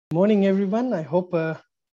Morning, everyone. I hope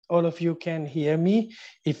all of you can hear me.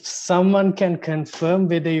 If someone can confirm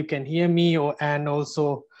whether you can hear me and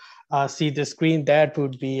also see the screen, that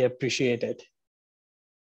would be appreciated.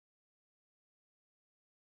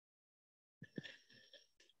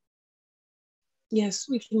 Yes,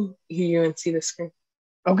 we can hear you and see the screen.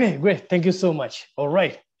 Okay, great. Thank you so much. All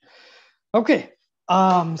right. Okay.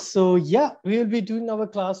 So yeah, we'll be doing our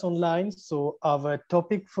class online. So our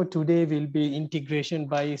topic for today will be integration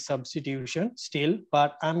by substitution still,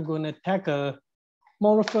 but I'm going to tackle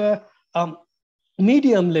more of a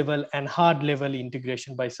medium level and hard level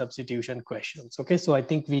integration by substitution questions. Okay, so I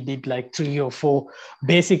think we did like 3 or 4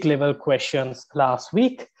 basic level questions last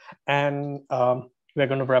week, and we're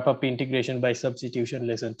going to wrap up integration by substitution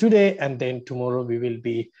lesson today, and then tomorrow we will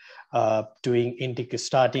be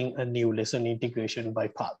starting a new lesson, integration by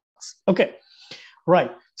parts. Okay,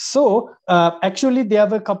 right. So actually there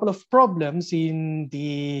were a couple of problems in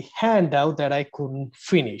the handout that I couldn't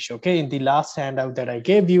finish, okay, in the last handout that I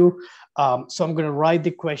gave you. So I'm going to write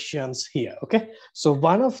the questions here, okay? So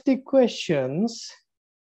one of the questions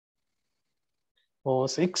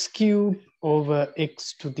was x cubed over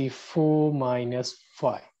x to the 4 minus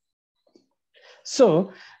 5.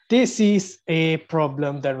 So this is a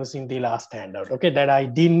problem that was in the last handout, okay, that I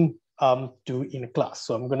didn't do in class.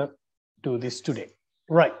 So I'm going to do this today.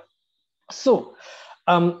 Right. So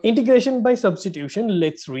integration by substitution,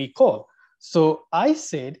 let's recall. So I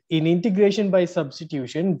said in integration by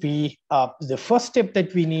substitution, the first step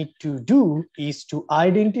that we need to do is to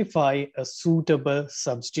identify a suitable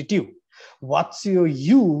substitute. What's your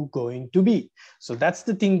u going to be? So that's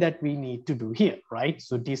the thing that we need to do here, right?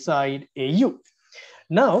 So decide a u.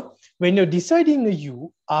 Now, when you're deciding a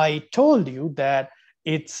u, I told you that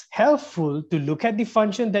it's helpful to look at the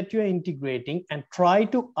function that you're integrating and try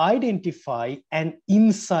to identify an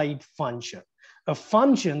inside function, a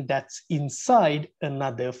function that's inside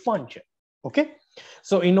another function, okay?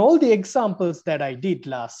 So in all the examples that I did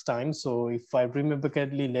last time, so if I remember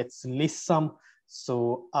correctly, let's list some.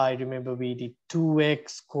 So I remember we did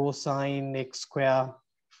 2x cosine x square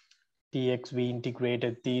dx, we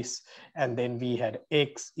integrated this, and then we had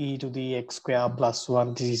x e to the x square plus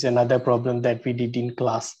 1. This is another problem that we did in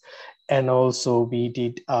class. And also we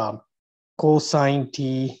did cosine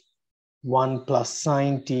t 1 plus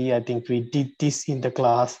sine t. I think we did this in the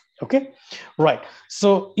class, okay? Right,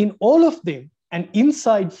 so in all of them, an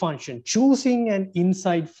inside function, choosing an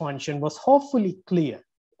inside function was hopefully clear,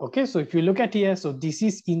 okay? So if you look at here, so this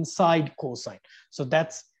is inside cosine. So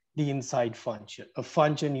that's the inside function, a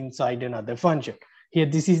function inside another function. Here,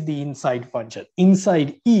 this is the inside function.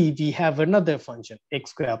 Inside E, we have another function, x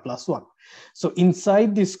squared plus 1. So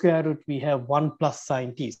inside the square root, we have 1 plus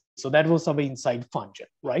sine t. So that was our inside function,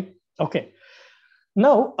 right? Okay.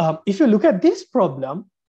 Now, if you look at this problem,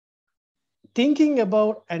 thinking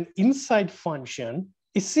about an inside function,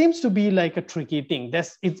 it seems to be like a tricky thing.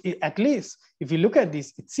 At least if you look at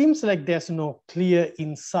this, it seems like there's no clear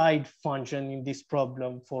inside function in this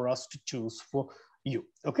problem for us to choose for u,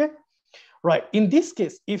 okay? Right, in this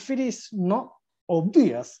case, if it is not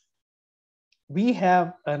obvious, we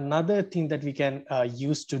have another thing that we can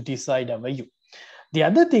use to decide our u. The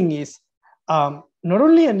other thing is not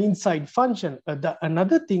only an inside function,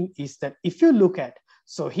 another thing is that if you look at,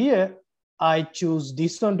 so here, I choose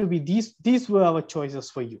this one to be these were our choices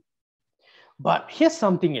for you. But here's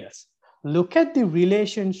something else. Look at the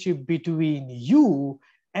relationship between u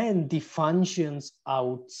and the functions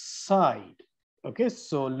outside. Okay,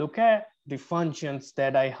 so look at the functions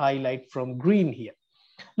that I highlight from green here.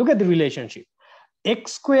 Look at the relationship.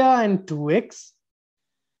 X squared and 2x.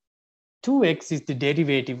 2x is the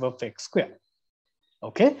derivative of x squared.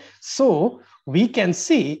 Okay, so we can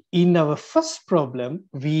see in our first problem,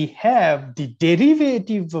 we have the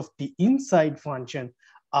derivative of the inside function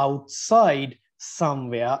outside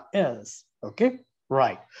somewhere else. Okay,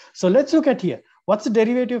 right. So let's look at here. What's the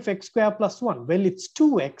derivative of x squared plus 1? Well, it's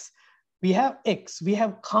 2x. We have x. We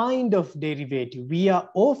have kind of derivative. We are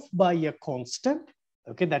off by a constant.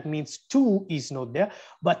 Okay, that means 2 is not there,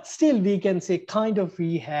 but still we can say kind of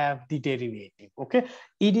we have the derivative, okay?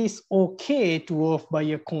 It is okay to off by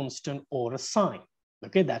a constant or a sign,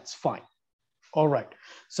 okay? That's fine. All right,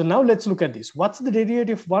 so now let's look at this. What's the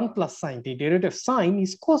derivative of 1 plus sine? The derivative of sine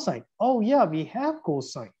is cosine. Oh yeah, we have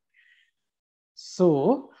cosine.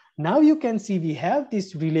 So now you can see we have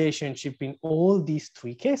this relationship in all these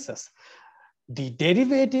 3 cases. The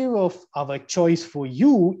derivative of our choice for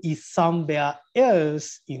u is somewhere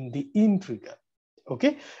else in the integral,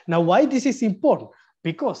 okay? Now, why this is important?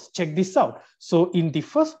 Because check this out. So in the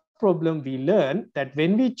first problem, we learned that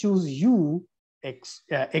when we choose u, x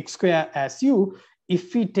squared as u,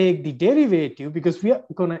 if we take the derivative, because we are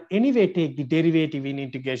going to anyway take the derivative in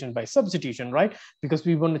integration by substitution, right? Because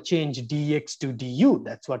we want to change dx to du.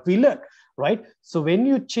 That's what we learned, right? So when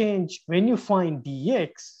you find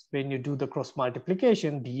dx, when you do the cross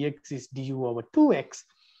multiplication, dx is du over 2x.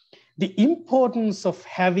 The importance of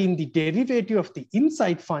having the derivative of the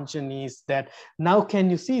inside function is that now can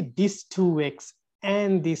you see this 2x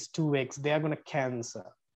and this 2x, they are going to cancel.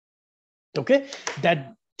 Okay,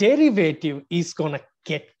 that derivative is going to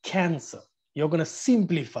get canceled. You're going to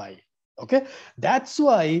simplify it. Okay, that's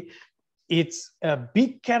why it's a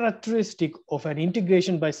big characteristic of an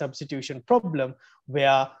integration by substitution problem,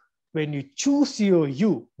 where when you choose your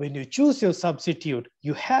u, when you choose your substitute,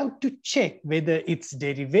 you have to check whether its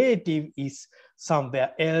derivative is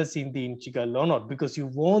somewhere else in the integral or not, because you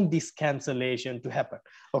want this cancellation to happen.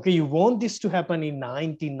 Okay, you want this to happen in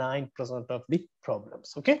 99% of the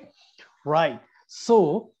problems. Okay, right.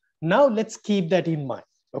 So now let's keep that in mind.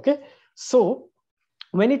 Okay, so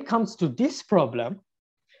when it comes to this problem,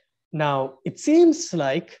 now it seems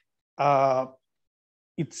like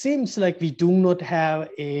we do not have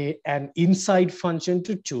an inside function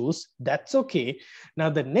to choose. That's okay. Now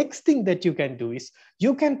the next thing that you can do is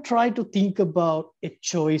you can try to think about a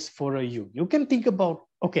choice for a u. You can think about,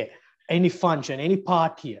 okay, any function, any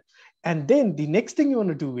part here. And then the next thing you want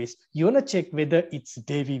to do is you want to check whether its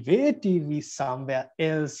derivative is somewhere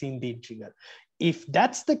else in the integral. If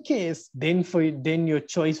that's the case, then your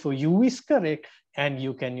choice for u is correct, and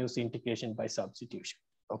you can use integration by substitution.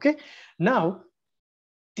 Okay. Now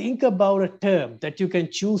think about a term that you can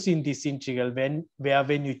choose in this integral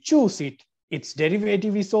when you choose it, its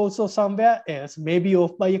derivative is also somewhere else, maybe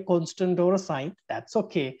off by a constant or a sign. That's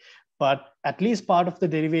okay, but at least part of the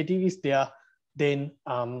derivative is there. Then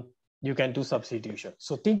you can do substitution.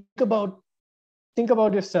 So think about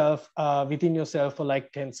yourself, within yourself for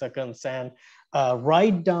like 10 seconds and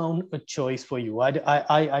write down a choice for you.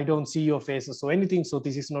 I don't see your faces or anything, so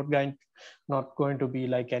this is not going to be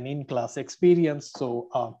like an in-class experience. So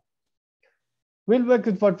we'll work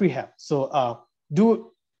with what we have. So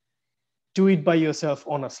do it by yourself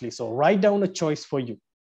honestly. So write down a choice for you,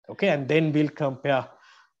 okay? And then we'll compare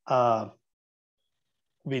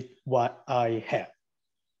with what I have.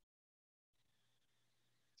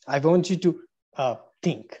 I want you to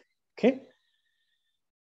think, okay?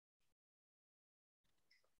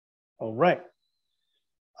 All right.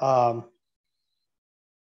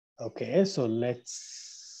 Okay, so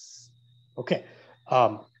let's, okay.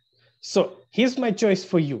 So here's my choice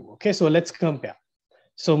for you, okay? So let's compare.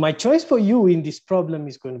 So my choice for you in this problem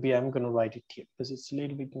is going to be, I'm going to write it here because it's a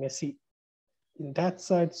little bit messy in that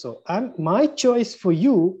side. So my choice for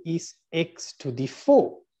you is x to the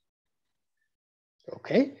 4.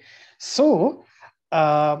 Okay, so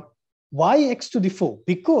why x to the 4?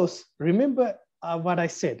 Because remember what I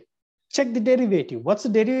said, check the derivative. What's the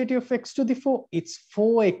derivative of x to the 4? It's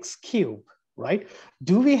 4x cubed, right?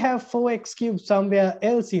 Do we have 4x cubed somewhere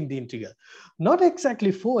else in the integral? Not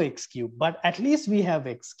exactly 4x cubed, but at least we have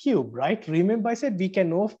x cubed, right? Remember I said we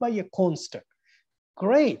can off by a constant.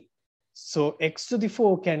 Great. So x to the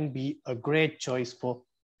 4 can be a great choice for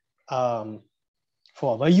our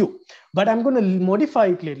u. But I'm going to modify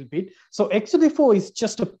it a little bit. So x to the 4 is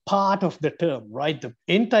just a part of the term, right? The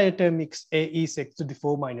entire term is x to the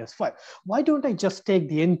 4 minus 5. Why don't I just take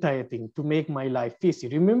the entire thing to make my life easy?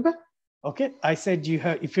 Remember? Okay, I said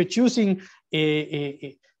if you're choosing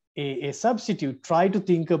a substitute, try to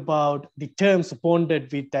think about the terms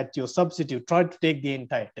bonded with that your substitute. Try to take the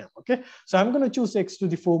entire term, okay? So I'm going to choose x to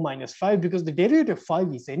the 4 minus 5 because the derivative of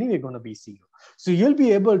 5 is anyway going to be 0. So you'll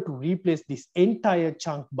be able to replace this entire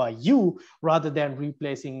chunk by u rather than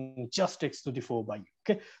replacing just x to the 4 by u,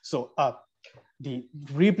 okay? So the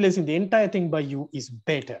replacing the entire thing by u is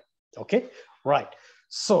better, okay? Right,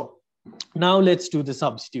 so now let's do the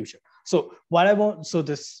substitution. So what I want, so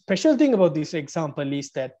the special thing about this example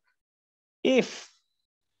is that when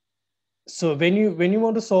you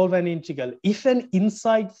want to solve an integral, if an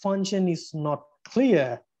inside function is not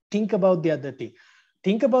clear, think about the other thing.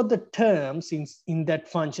 Think about the terms in that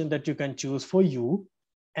function that you can choose for u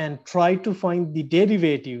and try to find the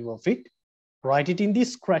derivative of it, write it in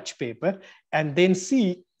this scratch paper, and then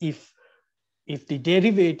see if the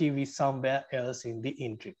derivative is somewhere else in the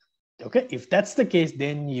integral. Okay, if that's the case,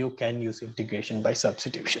 then you can use integration by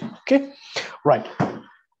substitution. Okay, right.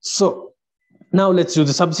 So now let's do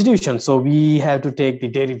the substitution. So we have to take the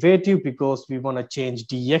derivative because we want to change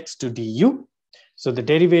dx to du. So the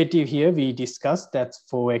derivative here we discussed, that's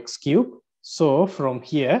 4x cubed. So from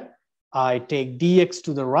here, I take dx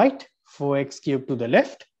to the right, 4x cubed to the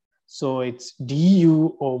left. So it's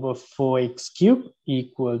du over 4x cubed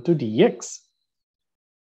equal to dx.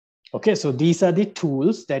 Okay, so these are the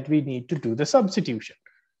tools that we need to do the substitution.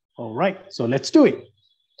 All right, so let's do it.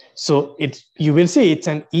 So you will see it's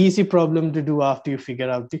an easy problem to do after you figure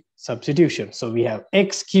out the substitution. So we have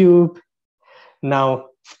x cubed. Now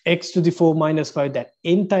x to the 4 minus 5, that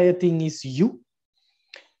entire thing is u.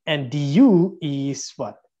 And du is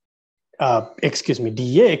what?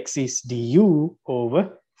 Dx is du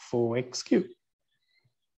over 4x cubed.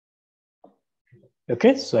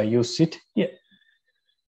 Okay, so I use it here.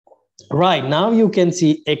 Right, now you can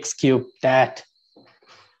see x cubed, that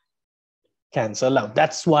cancel out.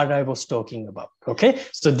 That's what I was talking about. Okay,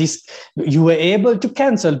 so this you were able to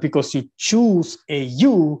cancel because you choose a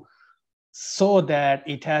u so that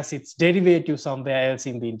it has its derivative somewhere else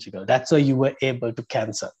in the integral. That's why you were able to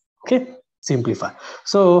cancel. Okay, simplify.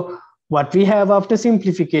 So what we have after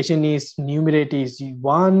simplification is numerator is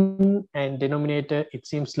 1 and denominator, it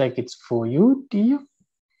seems like it's 4u du.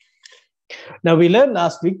 Now we learned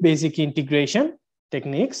last week basic integration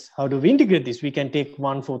techniques. How do we integrate this? We can take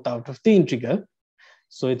 1/4 out of the integral.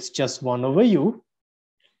 So it's just 1 over u,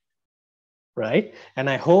 right? And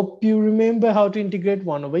I hope you remember how to integrate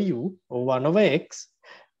 1 over u or 1 over x.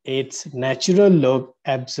 It's natural log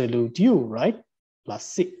absolute u, right? Plus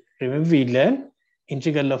c. Remember we learned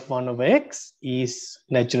integral of 1 over x is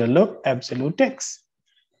natural log absolute x.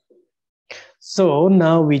 So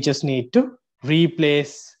now we just need to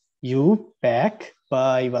replace u back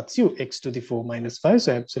by what's u? X to the 4 minus 5.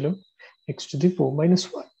 So absolute x to the 4 minus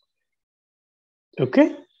 1.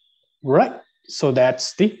 Okay, right. So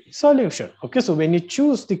that's the solution. Okay, so when you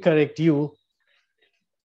choose the correct u,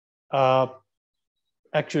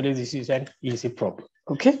 actually this is an easy problem.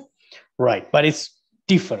 Okay, right. But it's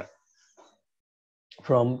different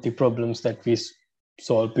from the problems that we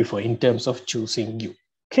solved before in terms of choosing u.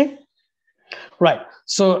 Okay. Right.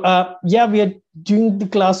 So, yeah, we are doing the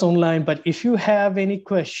class online, but if you have any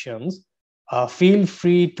questions, feel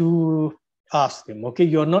free to ask them. Okay.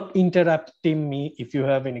 You're not interrupting me. If you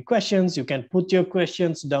have any questions, you can put your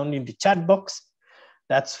questions down in the chat box.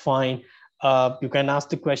 That's fine. You can ask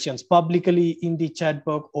the questions publicly in the chat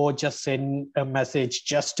box or just send a message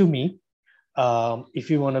just to me. If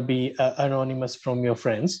you want to be anonymous from your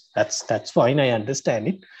friends, that's fine. I understand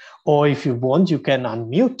it. Or if you want, you can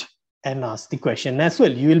unmute and ask the question as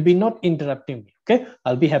well. You will be not interrupting me. Okay,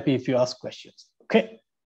 I'll be happy if you ask questions. Okay,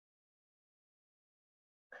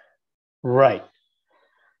 right.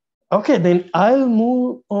 Okay, then I'll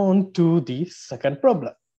move on to the second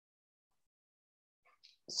problem.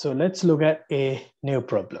 So let's look at a new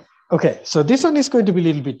problem. Okay, so this one is going to be a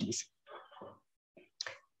little bit easy.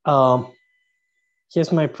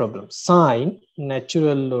 Here's my problem. Sine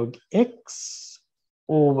natural log x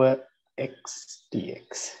over x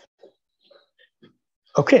dx.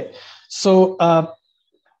 Okay, so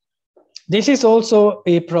this is also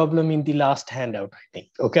a problem in the last handout, I think.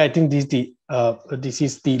 Okay, I think this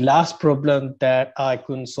is the last problem that I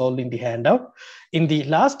couldn't solve in the handout. In the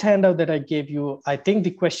last handout that I gave you, I think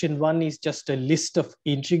the question 1 is just a list of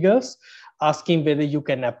integrals asking whether you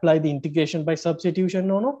can apply the integration by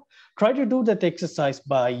substitution or not. Try to do that exercise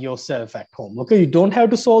by yourself at home. Okay, you don't have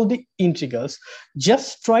to solve the integrals.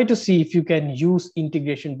 Just try to see if you can use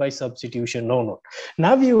integration by substitution or not.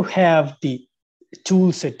 Now you have the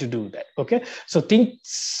tool set to do that. Okay, so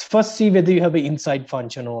first see whether you have an inside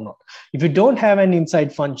function or not. If you don't have an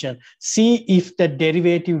inside function, see if the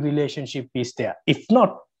derivative relationship is there. If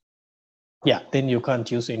not, yeah, then you can't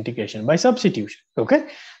use integration by substitution. Okay,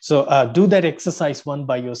 so do that exercise 1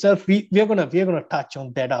 by yourself. We're gonna touch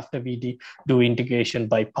on that after we do integration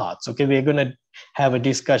by parts. Okay, we're gonna have a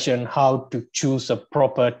discussion how to choose a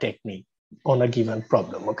proper technique on a given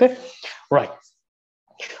problem. Okay, right.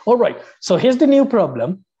 All right. So here's the new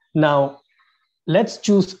problem. Now let's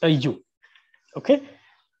choose a u. Okay.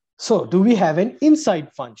 So do we have an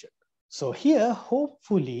inside function? So here,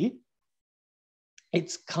 hopefully,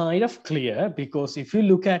 it's kind of clear because if you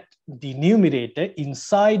look at the numerator,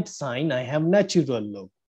 inside sign, I have natural log,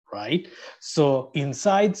 right? So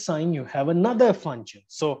inside sign, you have another function.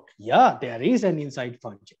 So yeah, there is an inside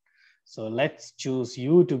function. So let's choose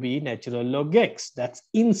u to be natural log x. That's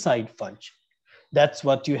inside function. That's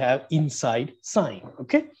what you have inside sign,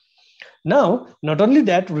 okay? Now, not only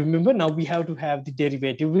that, remember now we have to have the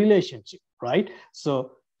derivative relationship, right?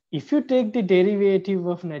 So if you take the derivative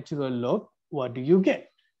of natural log, what do you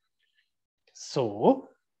get? So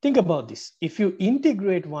think about this. If you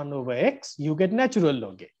integrate 1 over x, you get natural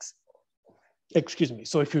log x. Excuse me.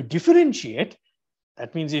 So if you differentiate,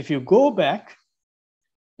 that means if you go back,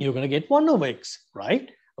 you're going to get 1 over x,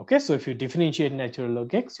 right? Okay, so if you differentiate natural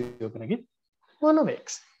log x, you're going to get 1 over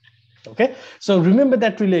x. Okay, so remember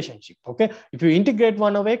that relationship. Okay, if you integrate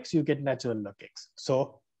 1 over x, you get natural log x.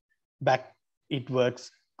 So back it works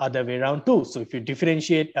other way around too. So if you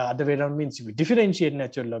differentiate, other way around means if you differentiate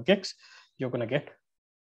natural log x, you're going to get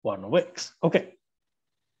 1 over x. Okay,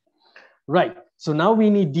 right. So now we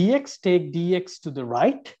need dx, take dx to the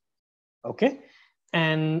right, okay,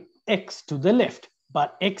 and x to the left.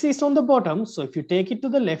 But x is on the bottom, so if you take it to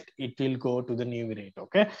the left, it will go to the numerator,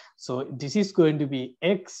 okay? So this is going to be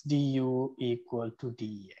x du equal to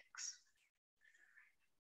dx.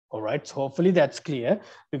 All right, so hopefully that's clear,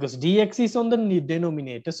 because dx is on the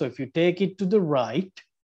denominator, so if you take it to the right,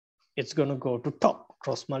 it's going to go to top,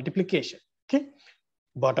 cross multiplication, okay?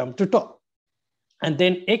 Bottom to top. And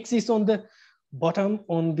then x is on the bottom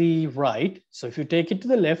on the right, so if you take it to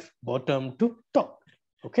the left, bottom to top,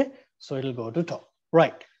 okay? So it'll go to top.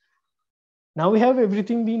 Right. Now we have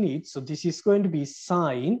everything we need. So this is going to be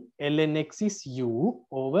sine ln x is u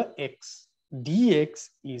over x. Dx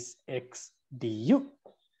is x du.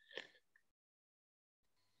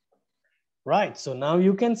 Right. So now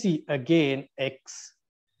you can see again x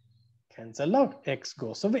cancel out. X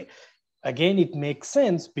goes away. Again, it makes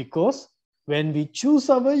sense because when we choose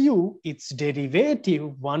our u, its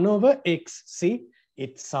derivative 1 over x. See,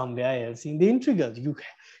 it's somewhere else in the integral.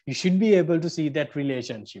 You should be able to see that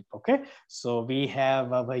relationship, okay? So we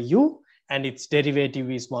have our u and its derivative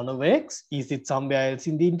is 1 over x. Is it somewhere else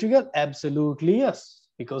in the integral? Absolutely yes,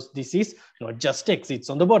 because this is not just x, it's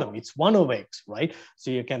on the bottom, it's 1 over x, right? So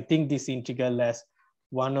you can think this integral as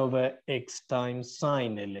 1 over x times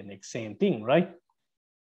sine ln x, same thing, right?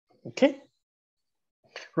 Okay,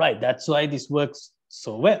 right, that's why this works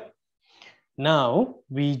so well. Now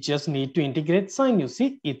we just need to integrate sine u.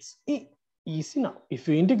 See, it's easy now. If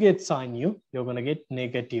you integrate sine u, you're going to get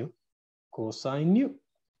negative cosine u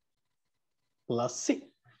plus c.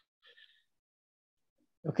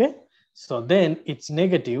 Okay, so then it's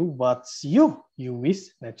negative. What's u? U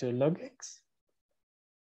is natural log x.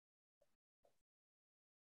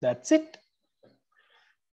 That's it.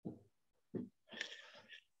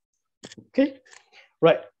 Okay,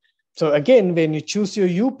 right. So again, when you choose your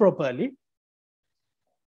u properly,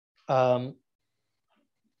 the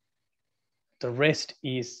rest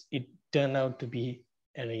is, it turned out to be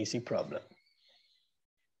an easy problem.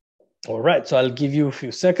 All right, so I'll give you a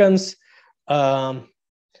few seconds. I'll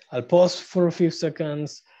pause for a few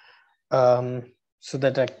seconds so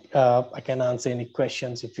that I can answer any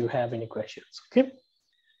questions if you have any questions, okay?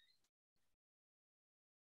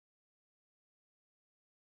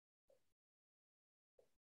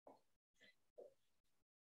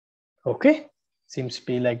 Okay, seems to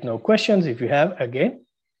be like no questions. If you have, again,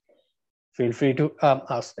 feel free to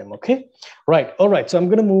ask them, okay? Right, all right, so I'm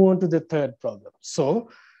gonna move on to the third problem. So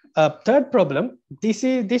third problem,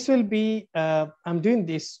 this will be, I'm doing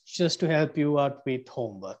this just to help you out with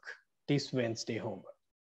homework, this Wednesday homework.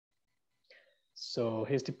 So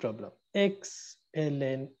here's the problem, x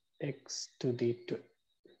ln x to the 2.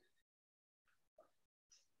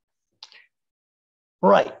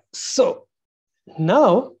 Right, so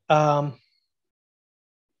now,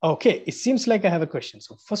 okay, it seems like I have a question.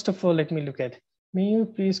 So first of all, let me look at, may you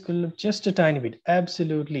please cool up just a tiny bit?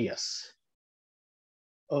 Absolutely, yes.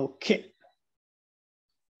 Okay.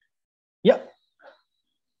 Yeah.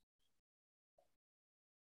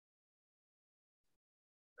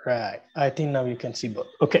 Right, I think now you can see both.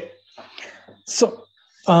 Okay, so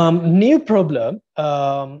new problem.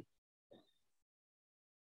 No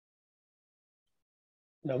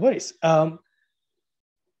worries.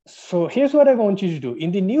 So here's what I want you to do.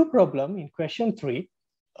 In the new problem, in question 3,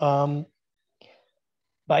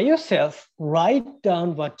 by yourself, write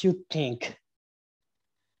down what you think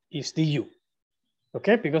is the u.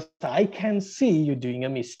 Okay, because I can see you doing a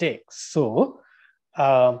mistake. So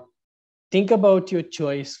think about your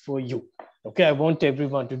choice for u. Okay, I want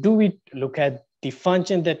everyone to do it. Look at the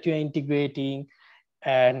function that you're integrating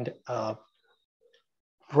and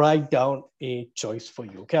write down a choice for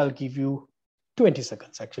you. Okay, I'll give you 20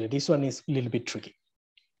 seconds. Actually, this one is a little bit tricky.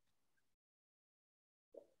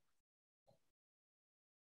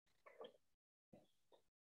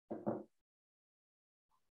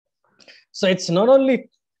 So it's not only,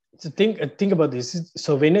 to think about this.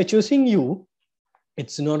 So when you're choosing u,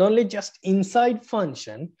 it's not only just inside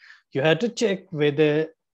function, you have to check whether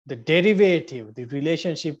the derivative, the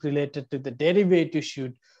relationship related to the derivative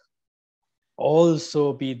should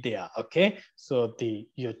also be there. Okay, so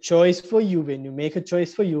your choice for u, when you make a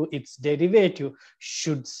choice for u, its derivative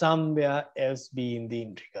should somewhere else be in the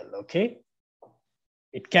integral. Okay,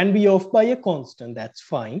 it can be off by a constant, that's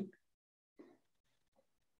fine,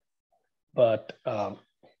 but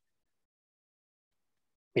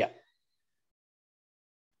yeah,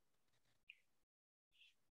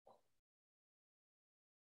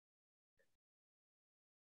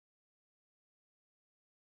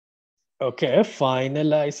 Okay,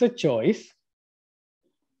 finalize a choice.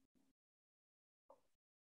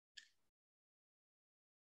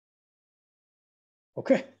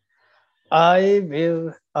 Okay,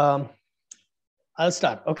 I'll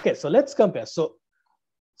start. Okay, so let's compare. So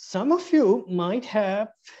some of you might have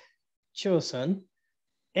chosen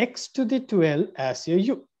x to the 12 as your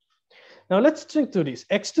u. Now let's think through this.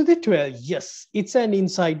 X to the 12, yes, it's an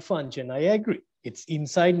inside function. I agree. It's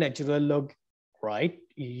inside natural log, right?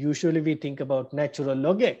 Usually we think about natural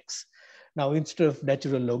log x. Now instead of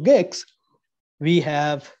natural log x, we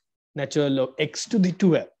have natural log x to the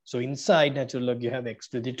 12. So inside natural log, you have x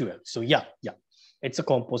to the 12. So yeah, it's a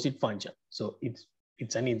composite function. So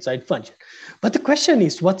it's an inside function. But the question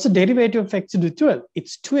is, what's the derivative of x to the 12?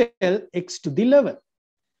 It's 12 x to the 11.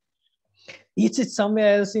 Is it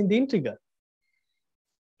somewhere else in the integral?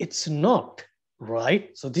 It's not, right?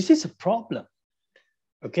 So this is a problem,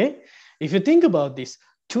 okay? If you think about this,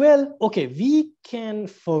 12, okay, we can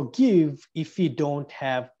forgive if we don't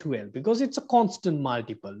have 12 because it's a constant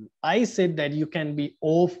multiple. I said that you can be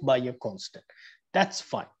off by a constant. That's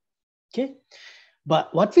fine, okay?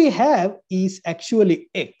 But what we have is actually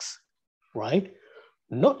x, right?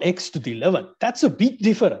 Not x to the 11. That's a big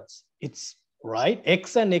difference. It's right,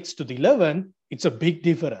 x and x to the 11, it's a big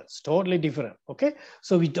difference, totally different, okay?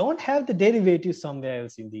 So we don't have the derivative somewhere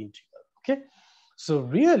else in the integral, okay? So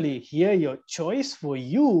really here, your choice for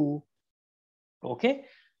you, okay,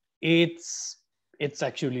 it's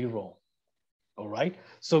actually wrong, all right?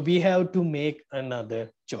 So we have to make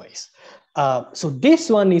another choice. So this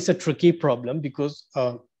one is a tricky problem because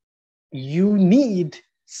you need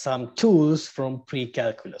some tools from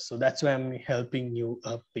pre-calculus. So that's why I'm helping you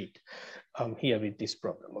a bit here with this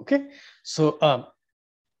problem, okay? So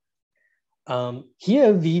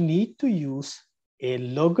here we need to use a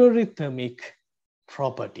logarithmic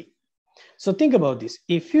property. So think about this.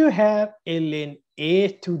 If you have ln a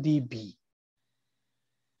to the b,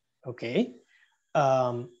 okay,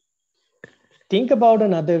 think about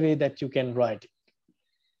another way that you can write it,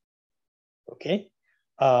 okay?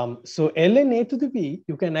 So ln a to the b,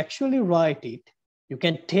 you can actually write it. You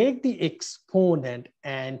can take the exponent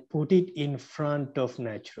and put it in front of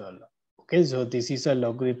natural log. Okay, so this is a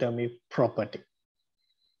logarithmic property.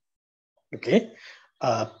 Okay,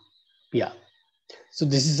 yeah. So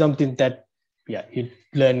this is something that, yeah, you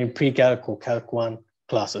learn in pre-calc or calc 1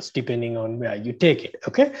 classes, depending on where you take it.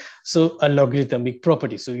 Okay, so a logarithmic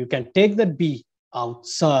property. So you can take that b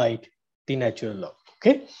outside the natural log.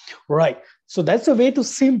 Okay, right. So that's a way to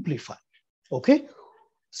simplify. Okay,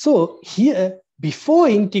 so here, before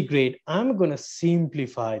integrate, I'm going to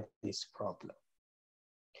simplify this problem.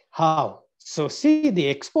 How? So see, the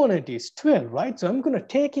exponent is 12, right? So I'm going to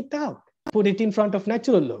take it out, put it in front of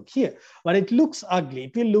natural log here, but it looks ugly.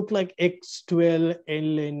 It will look like x12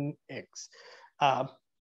 ln x.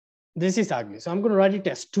 This is ugly. So I'm going to write it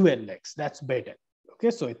as 12x. That's better. Okay,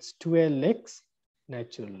 so it's 12x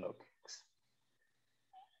natural log x.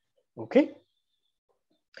 Okay.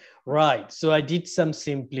 Right, so I did some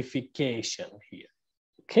simplification here,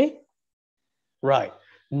 okay? Right,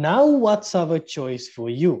 now what's our choice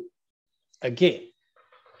for you? Again,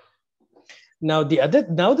 now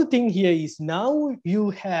the thing here is now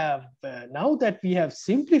you have, now that we have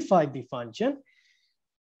simplified the function,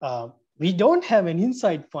 we don't have an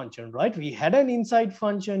inside function, right? We had an inside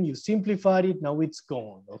function, you simplified it, now it's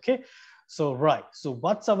gone, okay? So, right, so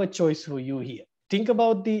what's our choice for you here? Think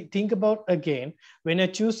about again, when you're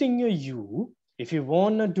choosing your u, if you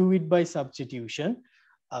want to do it by substitution,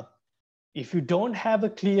 if you don't have a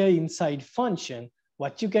clear inside function,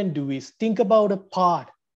 what you can do is think about a part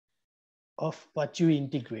of what you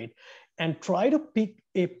integrate and try to pick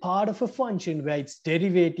a part of a function where its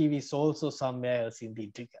derivative is also somewhere else in the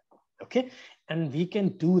integral, okay? And we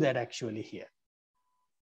can do that actually here.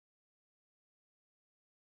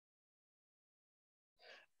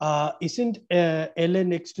 Isn't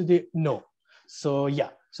ln x to the, no. So yeah,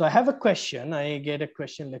 so I have a question, I get a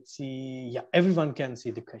question, let's see, yeah, everyone can see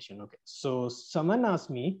the question, okay. So someone asked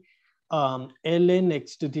me, ln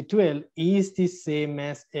x to the 12 is the same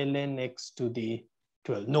as ln x to the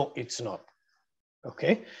 12. No, it's not,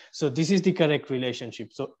 okay. So this is the correct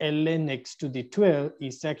relationship. So ln x to the 12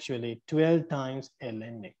 is actually 12 times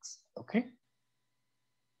ln x, okay.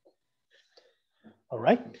 All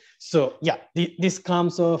right. So yeah, this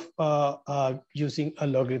comes of using a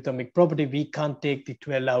logarithmic property. We can't take the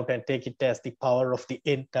 12 out and take it as the power of the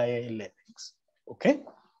entire ln x. Okay.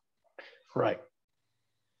 Right.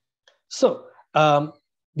 So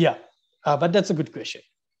yeah, but that's a good question.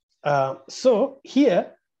 So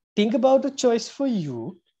here, think about the choice for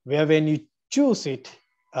you, where when you choose it,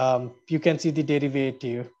 you can see the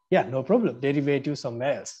derivative Yeah, no problem. Derivative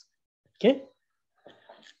somewhere else. Okay.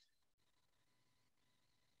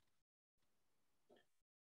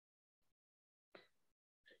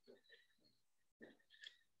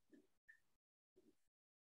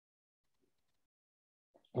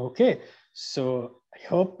 Okay. So I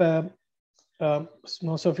hope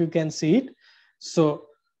most of you can see it. So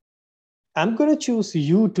I'm going to choose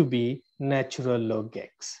u to be natural log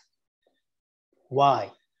x.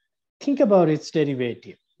 Why? Think about its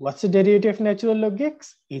derivative. What's the derivative of natural log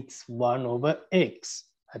x? It's 1 over x.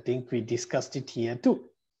 I think we discussed it here too,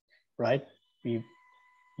 right? We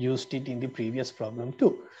used it in the previous problem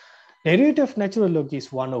too. Derivative of natural log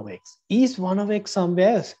is 1 over x. Is 1 over x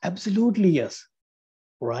somewhere else? Absolutely yes,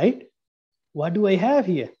 right? What do I have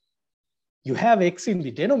here? You have x in the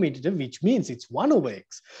denominator, which means it's 1 over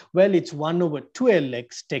x. Well, it's 1 over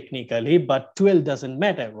 12x technically, but 12 doesn't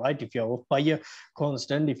matter, right? If you're off by a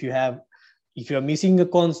constant, if you're missing a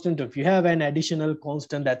constant, if you have an additional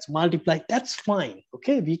constant that's multiplied, that's fine.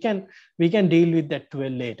 Okay, we can deal with that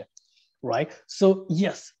 12 later, right? So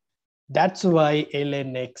yes, that's why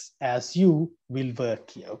ln x as u will work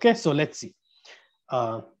here. Okay, so let's see.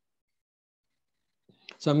 So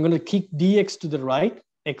I'm going to kick dx to the right,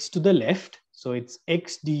 x to the left. So it's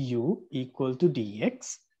x du equal to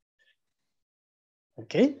dx.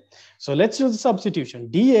 Okay, so let's do the substitution.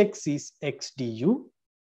 Dx is x du.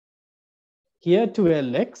 Here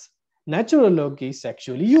 12x, natural log is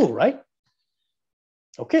actually u, right?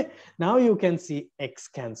 Okay, now you can see x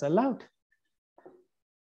cancel out.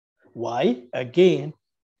 Why? Again,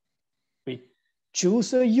 we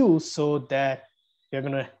choose a u so that we're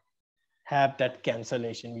going to have that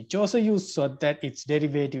cancellation. We chose a u so that its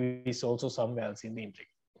derivative is also somewhere else in the integral.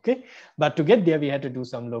 Okay, but to get there, we had to do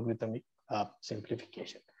some logarithmic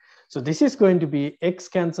simplification. So this is going to be x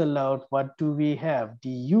cancel out. What do we have?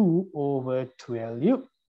 Du over 12u.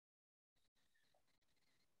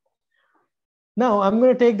 Now I'm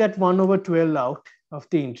going to take that 1 over 12 out of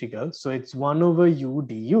the integral. So it's 1 over u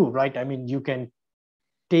du, right? I mean, you can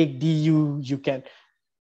take du, you can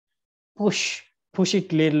push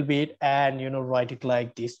it a little bit and, write it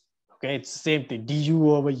like this. Okay, it's the same thing. Du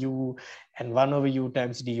over u and 1 over u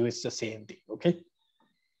times du is the same thing. Okay.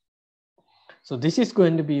 So this is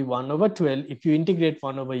going to be 1 over 12. If you integrate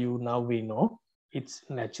 1 over u, now we know it's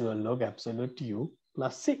natural log absolute u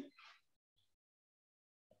plus c.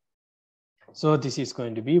 So this is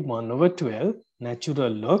going to be 1 over 12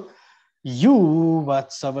 natural log u.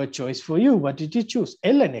 What's our choice for u? What did you choose?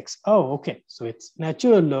 ln x. Oh, okay. So it's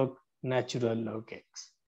natural log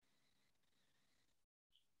x.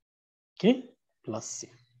 Okay, plus c.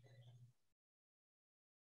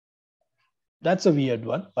 That's a weird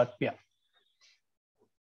one, but yeah.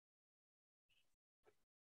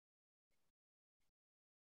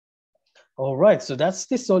 All right, so that's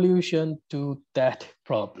the solution to that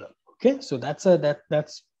problem. Okay, so that's a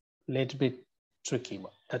little bit tricky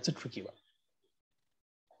one. That's a tricky one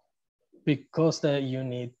because you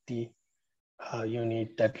need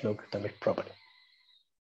that logarithmic property.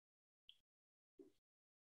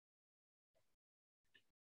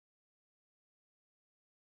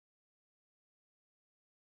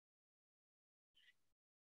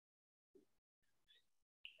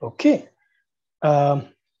 Okay.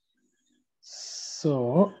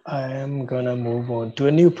 So I am gonna move on to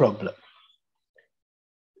a new problem.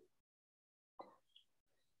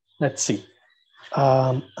 Let's see.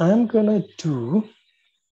 I'm gonna do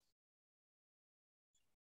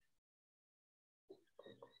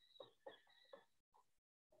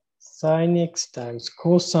sin x times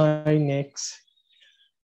cosine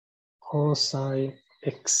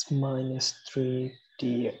x minus 3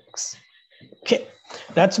 dx. Okay,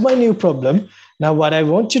 that's my new problem. Now what I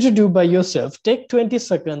want you to do by yourself, take 20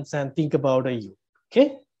 seconds and think about a u,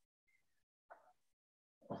 okay?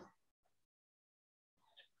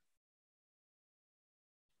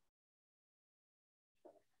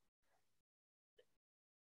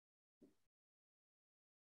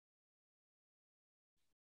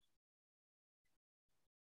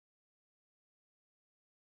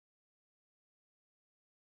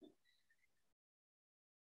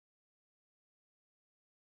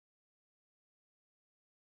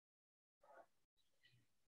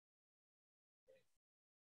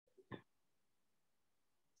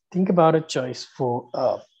 Think about a choice for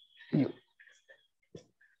you.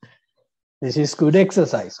 This is good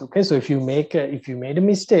exercise. Okay, so if you made a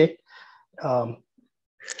mistake,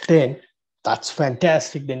 then that's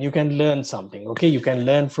fantastic. Then you can learn something. Okay, you can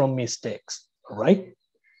learn from mistakes. All right.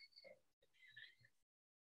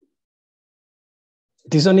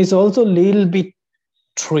 This one is also a little bit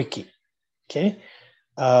tricky. Okay,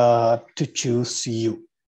 to choose u.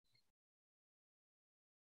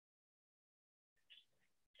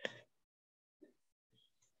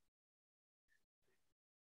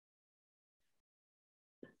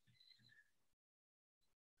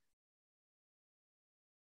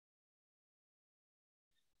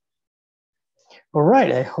 All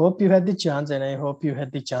right, I hope you had the chance, and I hope you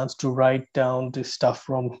had the chance to write down the stuff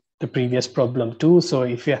from the previous problem too. So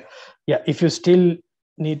if you still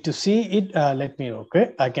need to see it, let me know.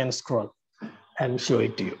 Okay, I can scroll and show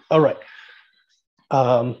it to you. All right.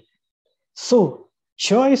 So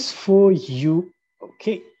choice for you.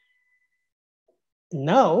 Okay.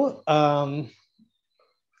 Now,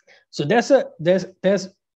 so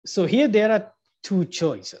so here there are two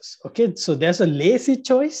choices. Okay, so there's a lazy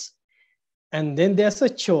choice, and then there's a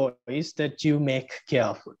choice that you make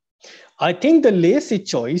careful. I think the lazy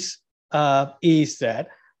choice is that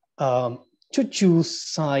to choose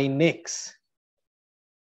sine x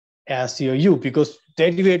as your u, because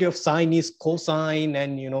derivative of sine is cosine,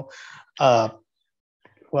 and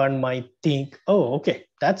one might think, oh, okay,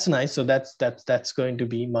 that's nice. So that's going to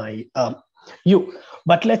be my u.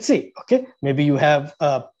 But let's say, okay, maybe you have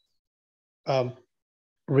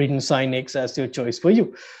written sine x as your choice for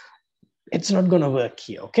u. It's not going to work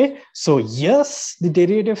here. Okay, so yes, the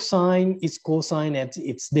derivative sine is cosine, and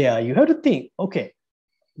it's there. You have to think, okay,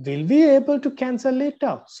 will we be able to cancel it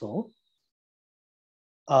out? So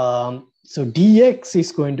dx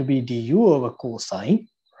is going to be du over cosine,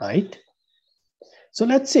 right? So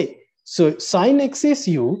let's say, so sine x is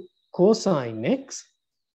u, cosine x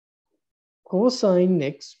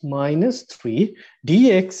minus 3,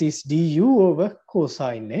 dx is du over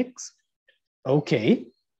cosine x. Okay,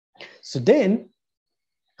 so then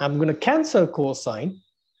I'm going to cancel cosine.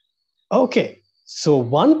 Okay, so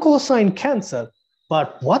one cosine cancel,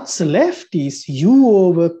 but what's left is u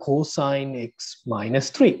over cosine x minus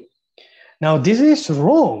 3. Now this is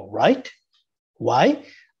wrong, right? Why?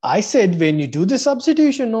 I said when you do the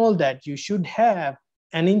substitution, all that, you should have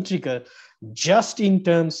an integral just in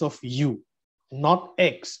terms of u, not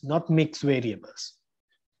x, not mixed variables.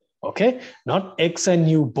 Okay, not x and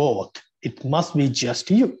u both. It must be just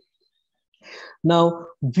u. Now,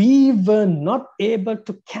 we were not able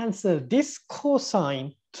to cancel this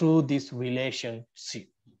cosine through this relationship.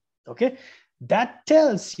 Okay, that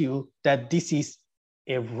tells you that this is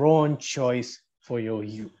a wrong choice for your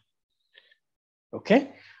u.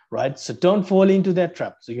 Okay, right? So don't fall into that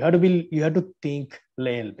trap. So you have to think a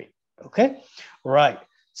little bit. Okay, right?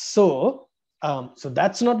 So so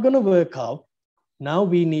that's not going to work out. Now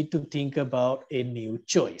we need to think about a new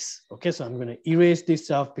choice. Okay, so I'm going to erase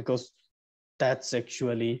this off because that's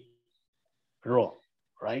actually wrong,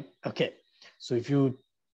 right? Okay, so if you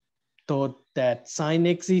thought that sine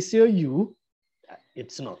x is your u,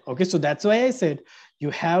 it's not. Okay, so that's why I said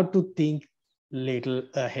you have to think little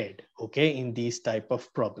ahead, okay, in these type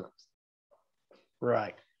of problems,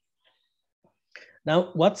 right?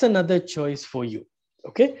 Now, what's another choice for you?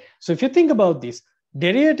 Okay, so if you think about this,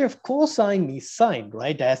 derivative cosine is sine,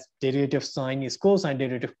 right? As derivative sine is cosine,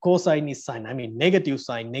 derivative cosine is sine. I mean, negative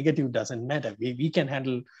sine, negative doesn't matter. We can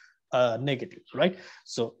handle negatives, right?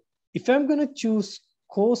 So if I'm going to choose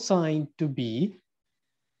cosine to be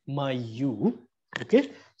my u,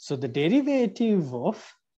 okay, so the derivative of,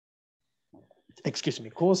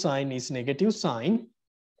 cosine is negative sine.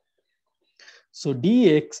 So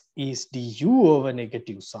dx is du over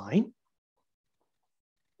negative sine.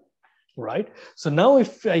 Right? So now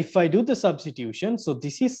if I do the substitution, so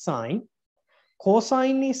this is sine,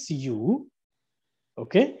 cosine is u,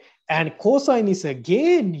 okay? And cosine is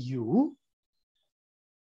again u,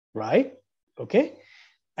 right? Okay?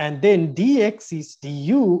 And then dx is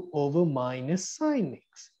du over minus sine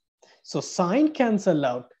x. So sine cancel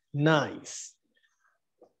out, nice.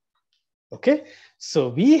 Okay? So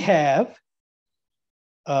we have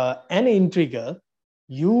an integral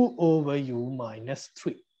u over u minus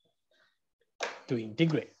 3. To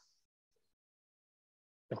integrate.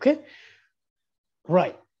 Okay,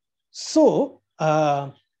 right. So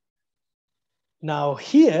now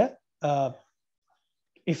here,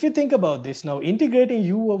 if you think about this, now integrating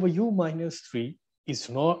u over u minus 3 is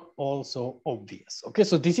not also obvious. Okay,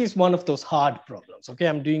 so this is one of those hard problems. Okay,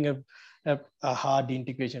 I'm doing a hard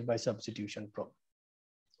integration by substitution problem.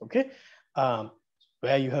 Okay,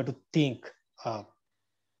 where you have to think a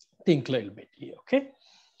little bit here. Okay,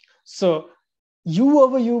 so u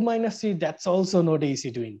over u minus 3, that's also not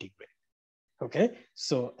easy to integrate. Okay,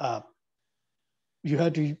 so you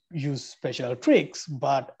have to use special tricks,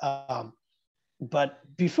 but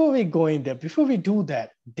before we go in there, before we do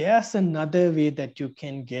that, there's another way that you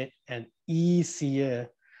can get an easier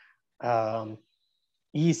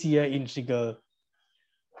integral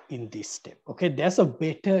in this step. Okay, there's a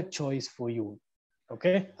better choice for you.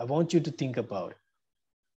 Okay, I want you to think about it.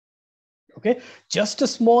 Okay, just a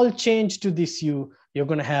small change to this u, you're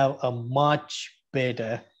going to have a much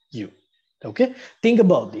better u. Okay, think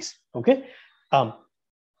about this. Okay,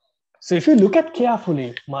 So if you look at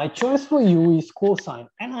carefully, my choice for u is cosine.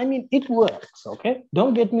 And I mean, it works, okay?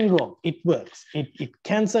 Don't get me wrong, it works. It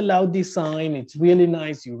cancels out the sign. It's really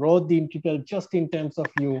nice. You wrote the integral just in terms of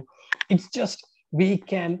u. It's just, we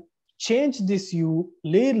can change this u a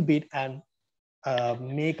little bit and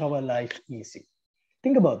make our life easy.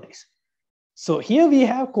 Think about this. So here we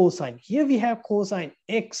have cosine. Here we have cosine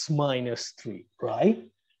x minus 3, right?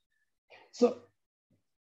 So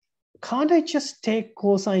can't I just take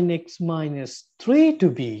cosine x minus 3 to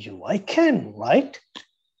be u? I can, right?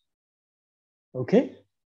 Okay.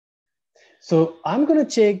 So I'm going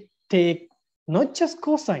to take not just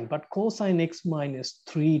cosine, but cosine x minus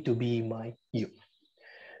 3 to be my u.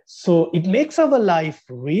 So it makes our life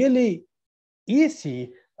really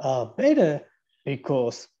easy, better,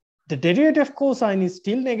 because the derivative of cosine is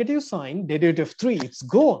still negative sign, derivative 3, it's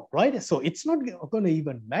gone, right? So it's not going to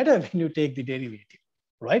even matter when you take the derivative,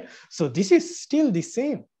 right? So this is still the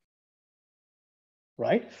same,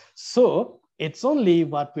 right? So it's only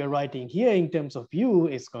what we're writing here in terms of u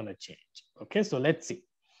is going to change. Okay, so let's see.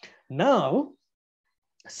 Now,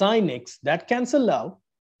 sine x, that cancel out.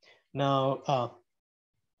 Now,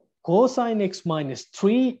 cosine x minus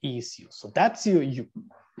 3 is u. So that's your u,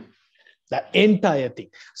 that entire thing.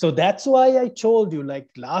 So that's why I told you, like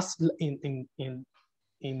last in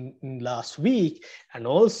last week, and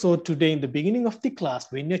also today in the beginning of the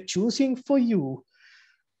class, when you're choosing for u,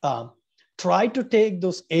 try to take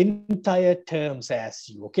those entire terms as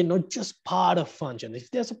u, okay? Not just part of function. If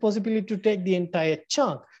there's a possibility to take the entire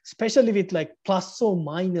chunk, especially with like plus or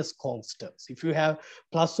minus constants. If you have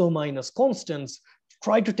plus or minus constants,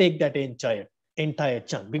 try to take that entire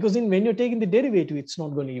chunk, because when you're taking the derivative, it's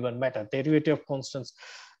not going to even matter. Derivative of constants,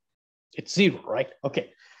 it's 0, right?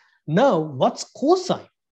 Okay. Now, what's cosine?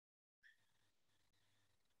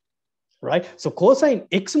 Right? So cosine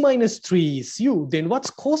x minus 3 is u, then what's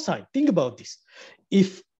cosine? Think about this.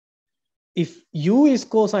 If u is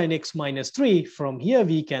cosine x minus 3, from here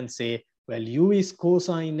we can say, well, u is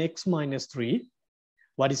cosine x minus 3.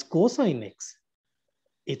 What is cosine x?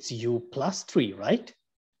 It's u plus 3, right?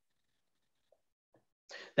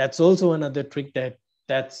 That's also another trick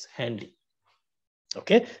that's handy.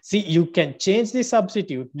 Okay, see, you can change the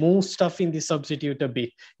substitute, move stuff in the substitute a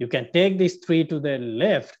bit. You can take this 3 to the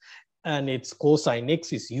left, and it's cosine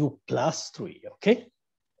x is u plus 3, okay?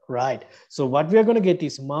 Right, so what we're going to get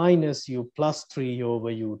is minus u plus 3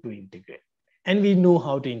 over u to integrate. And we know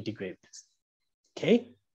how to integrate this,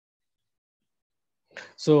 okay?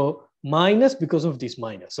 So minus because of this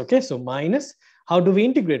minus, okay? So minus, how do we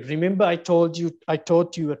integrate? Remember, I taught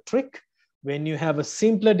you a trick. When you have a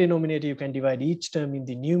simpler denominator, you can divide each term in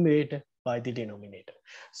the numerator by the denominator.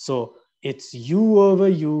 So it's u over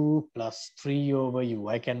u plus 3 over u.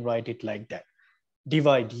 I can write it like that.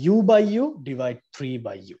 Divide u by u, divide 3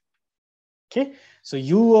 by u. Okay, so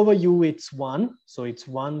u over u, it's 1. So it's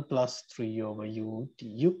 1 plus 3 over u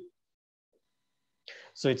du.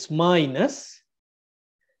 So it's minus.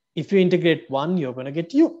 If you integrate 1, you're going to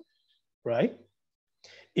get u, right?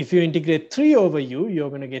 If you integrate 3 over u, you're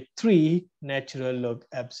going to get 3 natural log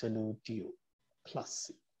absolute u plus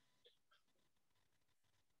c.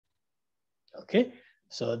 Okay,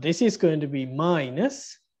 so this is going to be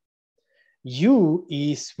minus u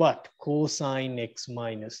is what? Cosine x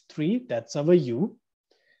minus 3, that's our u,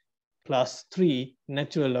 plus 3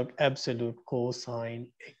 natural log absolute cosine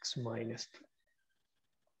x minus 3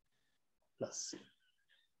 plus c.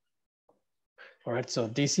 All right, so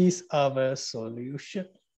this is our solution.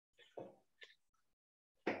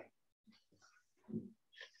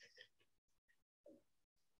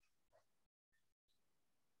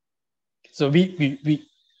 So we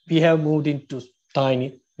have moved into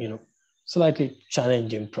tiny, slightly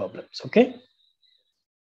challenging problems, okay?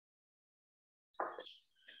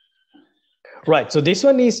 Right, so this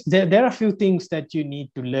one is, there are a few things that you need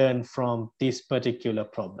to learn from this particular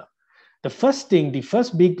problem. The first thing, the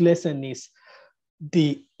first big lesson is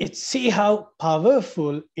see how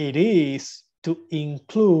powerful it is to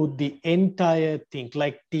include the entire thing,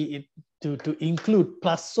 like to include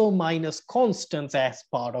plus or minus constants as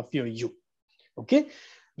part of your u. Okay,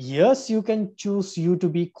 yes, you can choose u to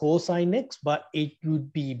be cosine x, but it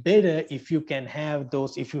would be better if you can have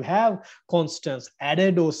those, if you have constants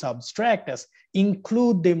added or subtracted,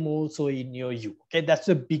 include them also in your u. Okay, that's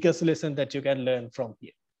the biggest lesson that you can learn from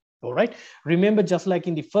here. All right, remember, just like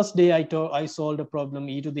in the first day I solved a problem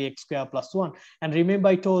e to the x square plus 1, and remember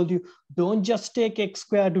I told you, don't just take x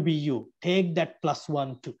square to be u, take that plus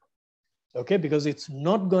 1 too. Okay, because it's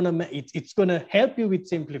not gonna, it's gonna help you with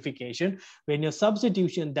simplification. When you're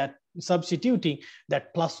substituting,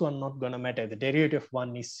 that plus 1 not gonna matter, the derivative of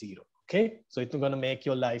 1 is 0. Okay, so it's going to make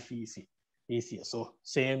your life easier. So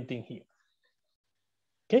same thing here.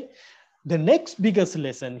 Okay, the next biggest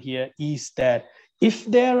lesson here is that if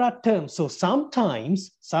there are terms, so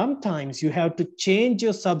sometimes you have to change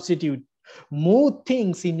your substitute, move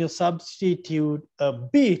things in your substitute a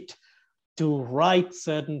bit to write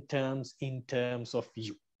certain terms in terms of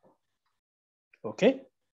u. Okay,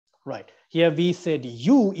 right. Here we said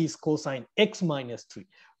u is cosine x minus 3,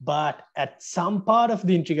 but at some part of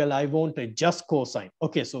the integral, I want a just cosine.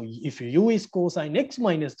 Okay, so if u is cosine x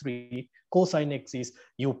minus 3, cosine x is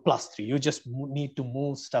u plus 3. You just need to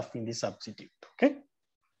move stuff in the substitute, okay?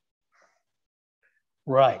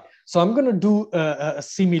 Right, so I'm gonna do a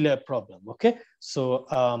similar problem, okay?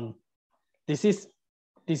 So this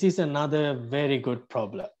is another very good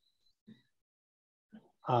problem.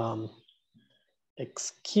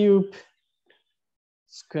 X cubed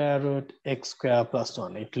square root x squared plus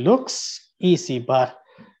 1. It looks easy, but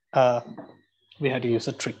we had to use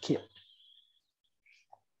a trick here.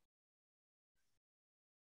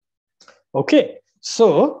 Okay,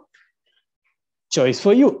 so choice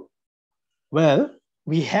for you. Well,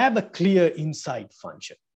 we have a clear inside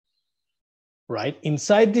function, right?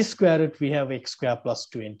 Inside this square root, we have x squared plus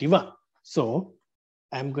 21. So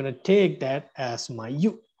I'm going to take that as my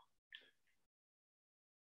u.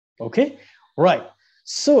 Okay, right.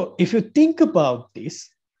 So if you think about this,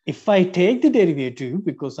 if I take the derivative,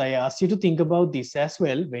 because I asked you to think about this as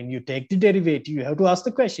well, when you take the derivative, you have to ask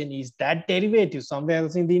the question, is that derivative somewhere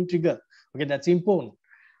else in the integral? Okay, that's important.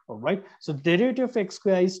 All right, so derivative of x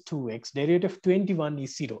squared is 2x, derivative of 21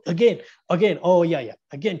 is 0. Again, oh yeah,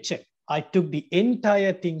 again check. I took the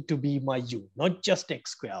entire thing to be my u, not just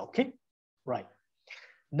x squared, okay? Right.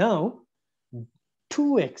 Now,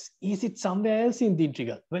 2x, is it somewhere else in the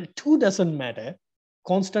integral? Well, 2 doesn't matter.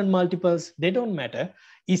 Constant multiples, they don't matter.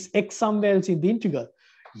 Is x somewhere else in the integral?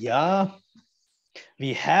 Yeah,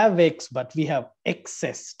 we have x, but we have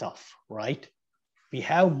excess stuff, right? We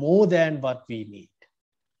have more than what we need.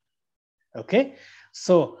 Okay,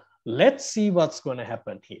 so let's see what's going to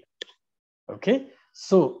happen here. Okay,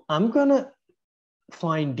 so I'm going to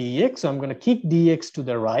find dx. So I'm going to kick dx to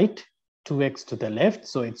the right, 2x to the left.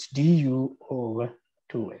 So it's du over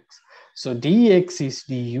 2x. So dx is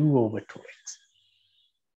du over 2x.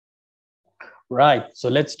 Right, so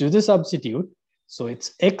let's do the substitute. So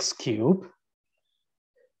it's x cubed.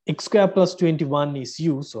 X squared plus 21 is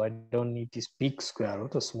u, so I don't need this big square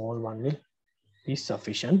root. A small one will be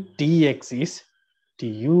sufficient. Dx is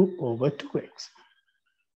du over 2x.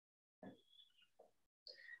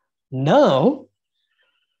 Now,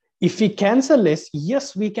 if we cancel this,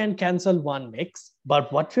 yes, we can cancel 1x, but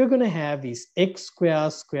what we're going to have is x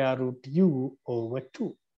squared square root u over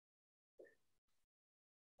 2.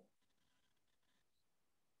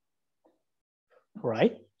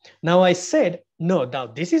 Right? Now I said, no, now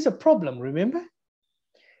this is a problem, remember?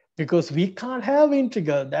 Because we can't have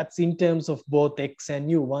integral that's in terms of both x and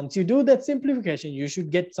u. Once you do that simplification, you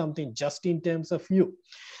should get something just in terms of u.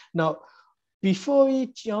 Now, before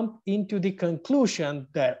we jump into the conclusion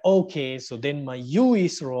that, okay, so then my u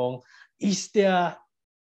is wrong, is there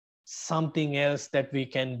something else that we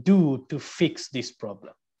can do to fix this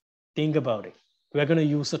problem? Think about it. We're going to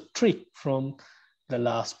use a trick from the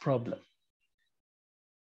last problem.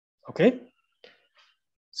 Okay,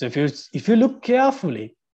 so if you look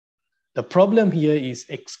carefully, the problem here is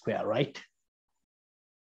x squared, right?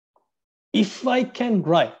 If I can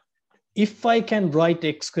write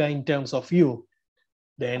x squared in terms of u,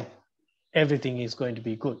 then everything is going to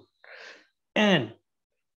be good. And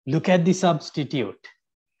look at the substitute,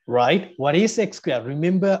 right? What is x squared?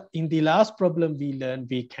 Remember, in the last problem we learned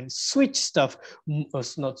we can switch stuff,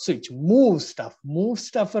 not switch, move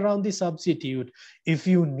stuff around the substitute if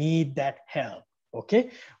you need that help, okay?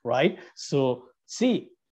 Right? So see,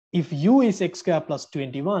 if u is x squared plus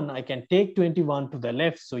 21, I can take 21 to the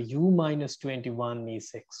left, so u minus 21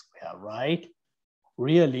 is x squared, right?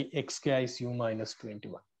 Really, x squared is u minus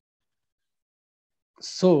 21.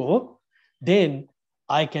 So then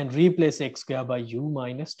I can replace x squared by u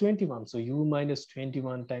minus 21. So u minus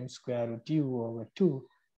 21 times square root u over 2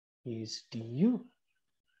 is du.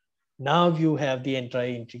 Now you have the entire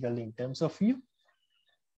integral in terms of u.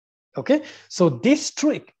 Okay, so this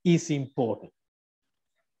trick is important.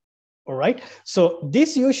 All right, so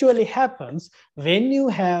this usually happens when you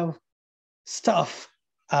have stuff,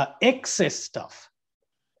 excess stuff.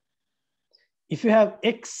 If you have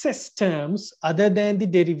excess terms other than the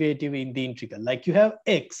derivative in the integral, like you have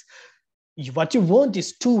x, what you want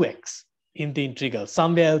is 2x in the integral,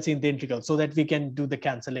 somewhere else in the integral, so that we can do the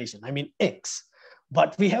cancellation. I mean x,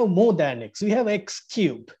 but we have more than x. We have x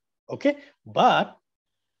cubed, okay? But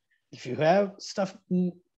If you have stuff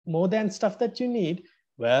more than stuff that you need,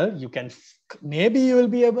 well, you can, maybe you will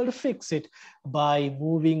be able to fix it by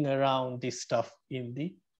moving around this stuff in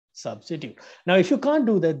the substitute. Now, if you can't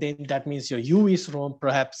do that, then that means your U is wrong.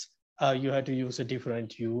 Perhaps you have to use a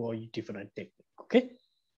different U or a different technique, okay?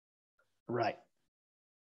 Right.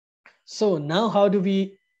 So now how do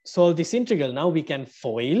we solve this integral? Now we can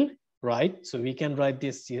FOIL, right? So we can write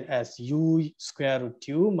this as U square root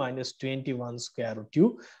U minus 21 square root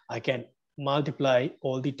U. I can multiply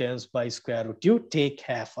all the terms by square root U, take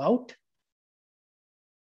half out.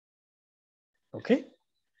 Okay.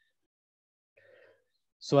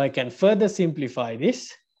 So I can further simplify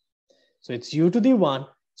this. So it's U to the 1,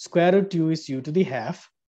 square root U is U to the half,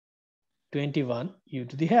 21 U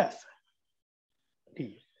to the half.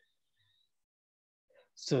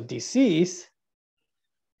 So this is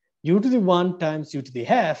U to the 1 times U to the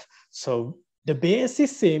half. So the base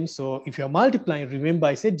is same. So if you're multiplying, remember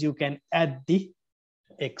I said you can add the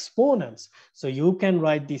exponents. So you can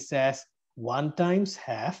write this as 1 times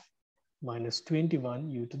half minus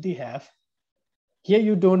 21 U to the half. Here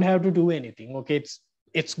you don't have to do anything. Okay,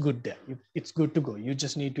 it's good there. It's good to go. You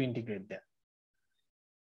just need to integrate that.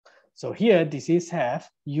 So here this is half,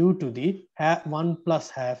 U to the half, 1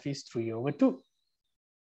 plus half is 3 over 2.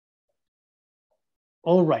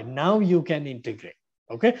 All right, now you can integrate.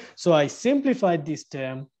 Okay, so I simplified this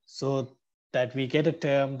term so that we get a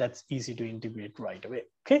term that's easy to integrate right away.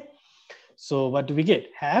 Okay, so what do we get?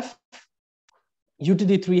 Half U to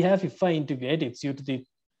the 3 half. If I integrate, it's U to the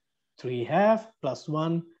 3 half plus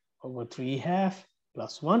 1 over 3 half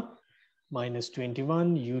plus 1 minus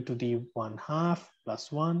 21 U to the 1 half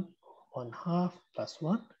plus 1 half plus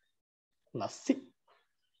 1 plus C.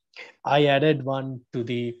 I added 1 to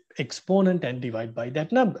the exponent and divide by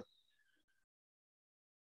that number.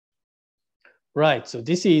 Right, so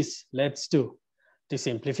this is, let's do the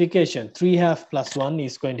simplification. 3 half plus 1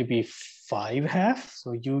 is going to be 5 half.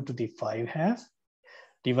 So U to the 5 half,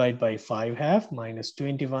 divide by 5 half minus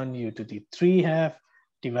 21 U to the 3 half,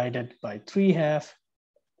 divided by 3 half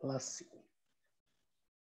plus C.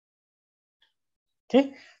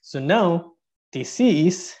 Okay, so now this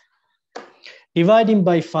is dividing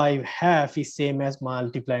by 5 half is same as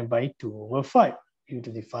multiplying by 2 over 5. U to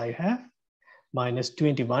the 5 half minus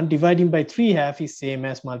 21 dividing by 3 half is same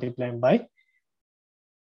as multiplying by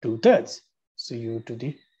 2/3. So U to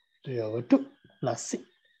the 3 over 2 plus C.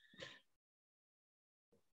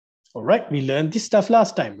 All right, we learned this stuff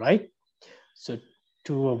last time, right? So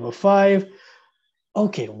 2 over 5.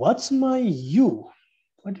 Okay, what's my U?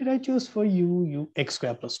 What did I choose for U? X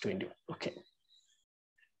squared plus 21. Okay.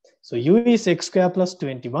 So U is x squared plus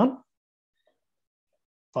 21,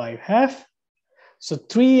 5 half. So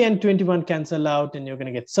 3 and 21 cancel out and you're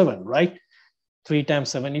going to get 7, right? 3 times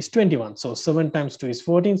 7 is 21. So 7 times 2 is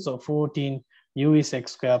 14. So 14, U is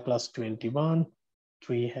x squared plus 21,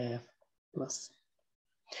 3 half plus.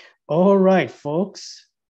 All right, folks.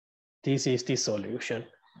 This is the solution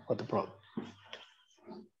for the problem.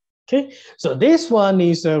 Okay, so this one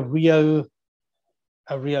is a real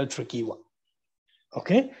tricky one.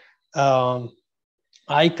 Okay,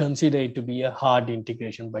 I consider it to be a hard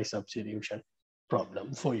integration by substitution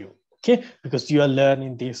problem for you. Okay, because you are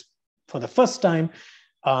learning this for the first time,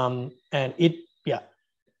 and it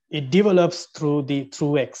develops through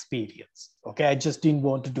experience. Okay, I just didn't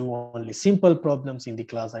want to do only simple problems in the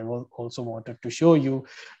class. I also wanted to show you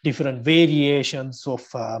different variations of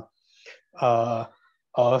the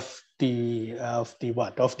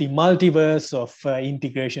multiverse of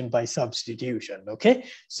integration by substitution. Okay,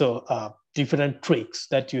 so different tricks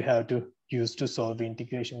that you have to use to solve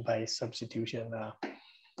integration by substitution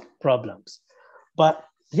problems. But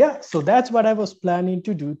yeah, so that's what I was planning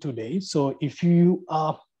to do today. So if you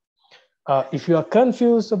are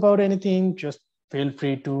confused about anything, just feel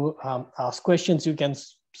free to ask questions. You can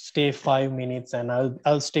stay 5 minutes and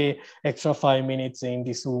I'll stay extra 5 minutes in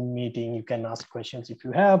the Zoom meeting. You can ask questions if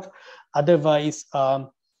you have. Otherwise,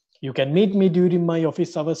 you can meet me during my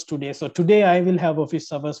office hours today. So today I will have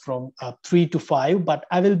office hours from 3 to 5, but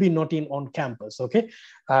I will be not on campus. Okay,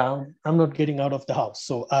 I'm not getting out of the house.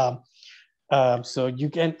 So so you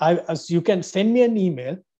can send me an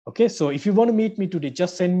email. Okay, so if you want to meet me today,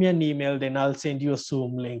 just send me an email, then I'll send you a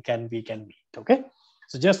Zoom link and we can meet. Okay,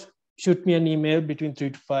 so just shoot me an email between 3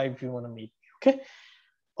 to 5 if you want to meet me. Okay,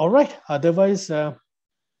 all right. Otherwise,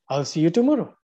 I'll see you tomorrow.